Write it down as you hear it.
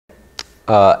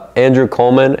Andrew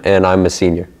Coleman, and I'm a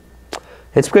senior.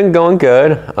 It's been going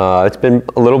good. It's been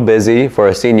a little busy for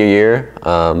a senior year,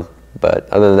 but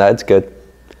other than that, it's good.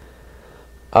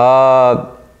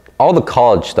 All the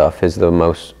college stuff is the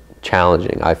most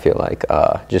challenging, I feel like.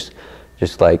 Just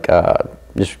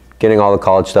getting all the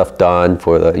college stuff done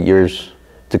for the years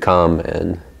to come,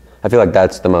 and I feel like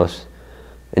that's the most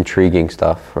intriguing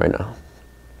stuff right now.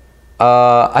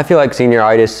 I feel like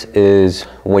senioritis is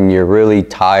when you're really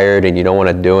tired and you don't want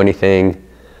to do anything,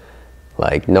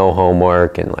 like no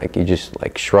homework, and like you just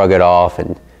like shrug it off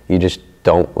and you just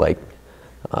don't like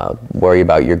worry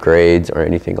about your grades or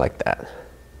anything like that.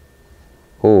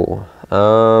 Ooh,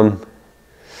 I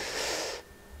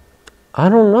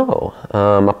don't know.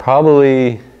 I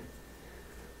probably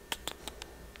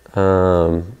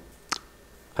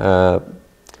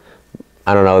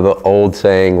I don't know, the old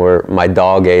saying where my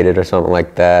dog ate it or something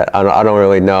like that. I don't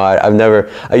really know.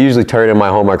 I usually turn in my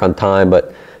homework on time,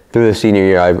 but through the senior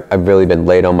year, I've really been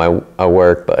late on my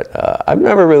work, but I've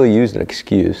never really used an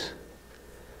excuse.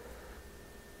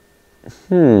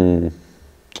 It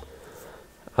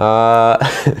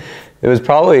was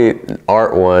probably an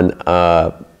art one.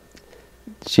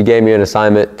 She gave me an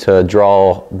assignment to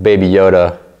draw Baby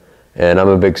Yoda, and I'm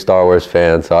a big Star Wars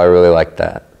fan, so I really liked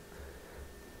that.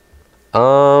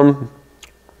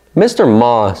 Mr.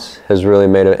 Moss has really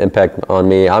made an impact on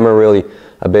me. I'm a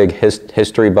big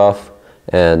history buff,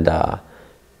 and I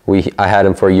had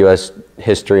him for U.S.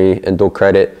 history and dual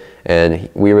credit, and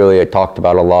we really talked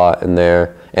about a lot in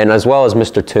there. And as well as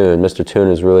Mr. Toon. Mr. Toon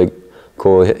is really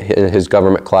cool. His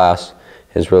government class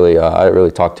is really, I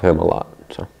really talked to him a lot.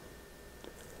 So,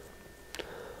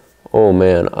 oh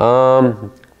man,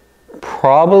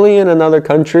 probably in another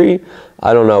country.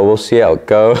 I don't know. We'll see how it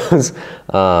goes.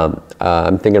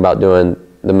 I'm thinking about doing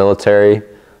the military.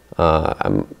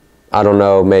 I don't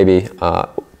know. Maybe,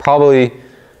 probably,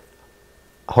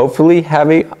 hopefully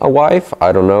having a wife.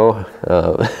 I don't know.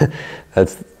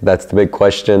 That's the big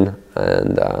question.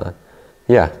 And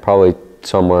yeah, probably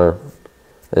somewhere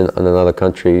in another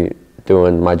country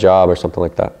doing my job or something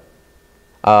like that.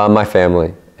 My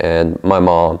family and my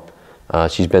mom.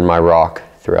 She's been my rock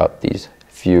throughout these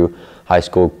few my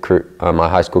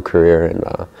high school career, and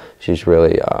she's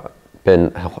really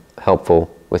been helpful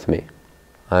with me.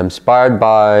 I'm inspired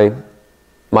by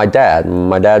my dad.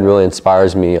 My dad really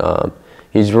inspires me.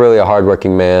 He's really a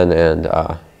hardworking man, and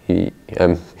we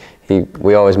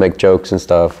always make jokes and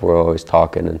stuff. We're always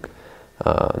talking, and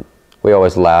we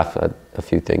always laugh at a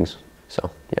few things.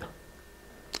 So yeah,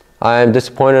 I'm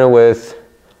disappointed with.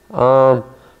 I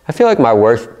feel like my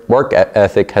work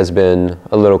ethic has been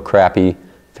a little crappy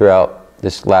throughout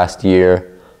this last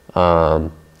year. Other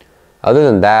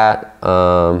than that,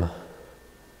 I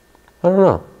don't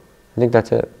know. I think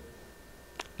that's it.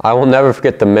 I will never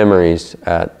forget the memories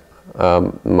at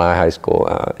my high school.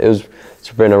 It's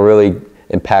been a really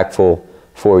impactful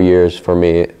 4 years for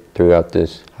me throughout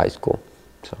this high school.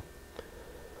 So,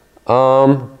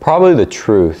 probably the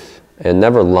truth and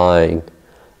never lying.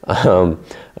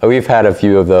 We've had a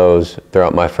few of those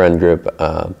throughout my friend group,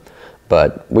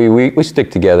 but we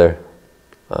stick together.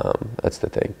 That's the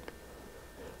thing.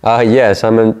 Yes,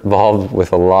 I'm involved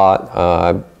with a lot.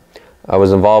 I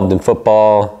was involved in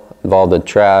football, involved in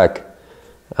track.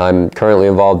 I'm currently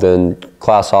involved in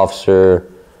class officer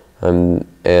and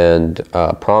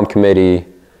prom committee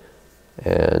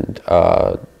and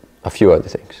a few other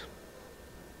things.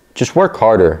 Just work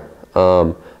harder.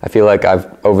 I feel like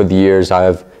over the years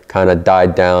I've kind of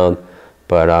died down,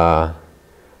 but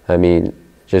I mean,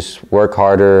 just work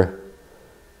harder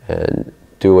and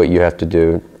do what you have to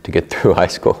do to get through high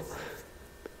school.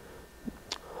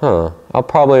 I'll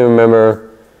probably remember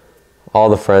all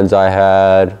the friends I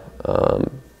had,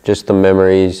 just the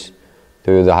memories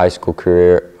through the high school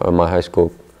career, or my high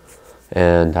school,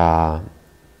 and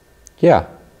yeah,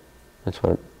 that's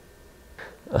what.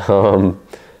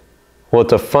 Well,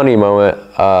 it's a funny moment.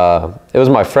 It was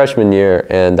my freshman year,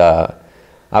 and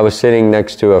I was sitting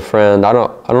next to a friend. I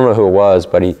don't know who it was,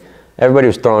 but everybody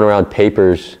was throwing around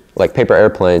papers, like paper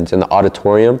airplanes, in the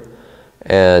auditorium,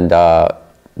 and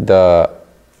the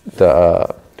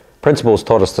principals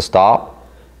told us to stop.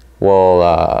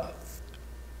 Well,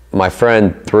 my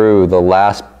friend threw the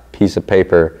last piece of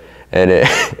paper, and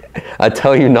I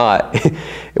tell you not,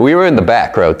 we were in the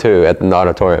back row too at the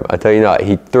auditorium. I tell you not,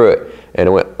 he threw it, and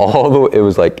it went all the way. It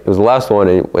was the last one,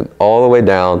 and it went all the way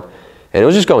down, and it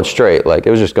was just going straight. Like,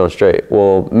 it was just going straight.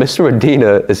 Well, Mr.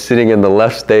 Medina is sitting in the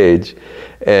left stage,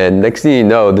 and next thing you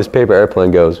know, this paper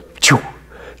airplane goes to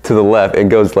the left and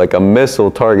goes like a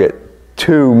missile target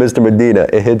to Mr. Medina.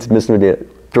 It hits Mr. Medina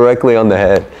directly on the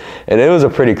head. And it was a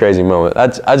pretty crazy moment. I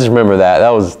just remember that.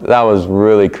 That was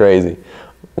really crazy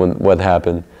when what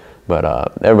happened. But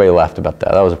everybody laughed about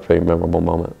that. That was a pretty memorable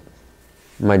moment.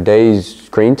 My day's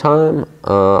screen time,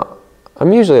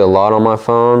 I'm usually a lot on my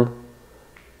phone.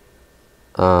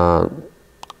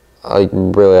 Like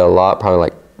really a lot, probably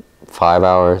like 5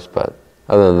 hours, but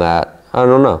other than that, I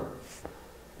don't know.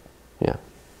 Yeah.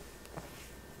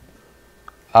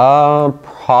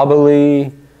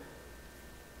 Probably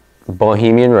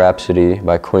Bohemian Rhapsody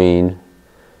by Queen,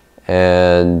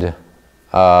 and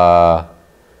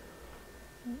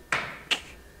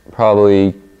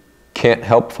probably Can't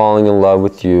Help Falling in Love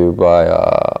with You by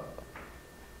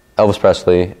Elvis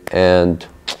Presley, and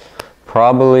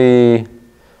probably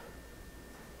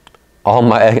All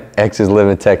My Exes Live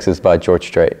in Texas by George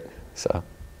Strait. So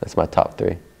that's my top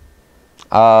 3.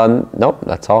 Nope,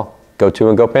 that's all. Go 2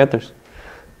 and go Panthers.